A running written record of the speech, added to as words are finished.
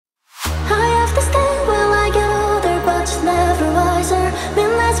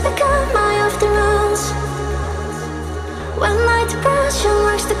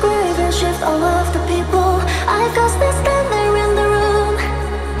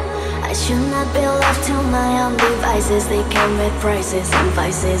should not be left to my own devices. They come with prices and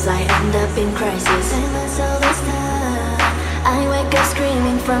vices. I end up in crisis. Silence all this time. I wake up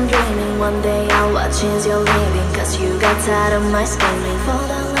screaming from dreaming. One day I'll watch as you're leaving, cause you got tired of my scheming. For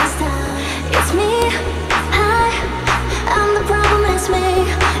the last time, it's me. I'm the problem, it's me.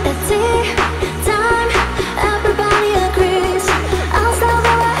 It's time, everybody agrees. I'll stare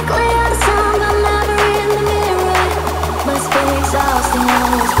directly at the sun, but never in the mirror. Must be exhausting,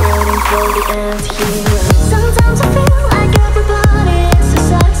 always rooting for the anti-hero. Sometimes I feel like everybody is so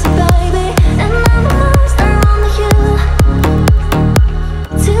sexy, baby, and I'm the monster on the hill.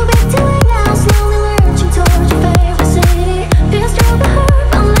 Too big to lay down, slowly lurching towards your favorite city. Pierced through the hurt,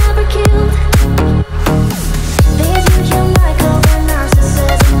 but never killed. These usual makeover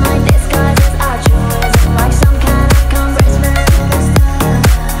narcissism, my disguises altruism, like some kind of congressman.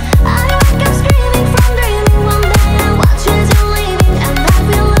 I wake up screaming from dreaming. One day I watch as you're leaving, and I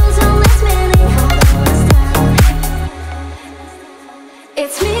feel lose all its meaning. For the last time,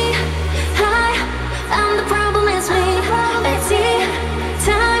 it's me. I'm the problem, it's me. It's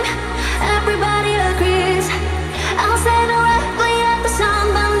time, everybody agrees. I'll stare directly at the sun,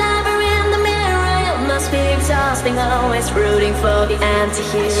 but never in the mirror. It must be exhausting, always rooting for the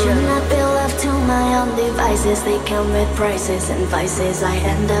anti-hero. I should not be left to my own devices. They come with prices and vices. I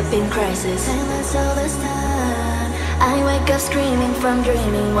end up in crisis. Silence all this time. I wake up screaming from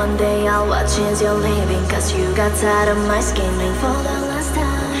dreaming. One day I'll watch as you're leaving, cause you got tired of my scheming. For the last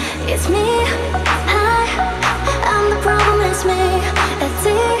time, it's me. I'm the problem, it's me. It's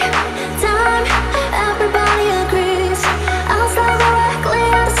time, everybody agrees. I'll stare directly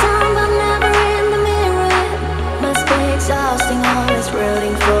at the sun, but never in the mirror. Must be exhausting, always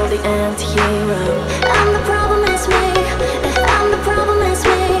rooting for the anti-hero. I'm the problem, it's me. I'm the problem, it's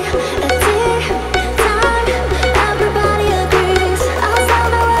me. It's time, everybody agrees. I'll stare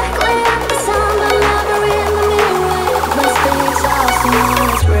directly at the sun, but never in the mirror. Must be exhausting,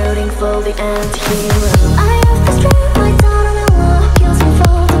 always rooting for the anti-hero.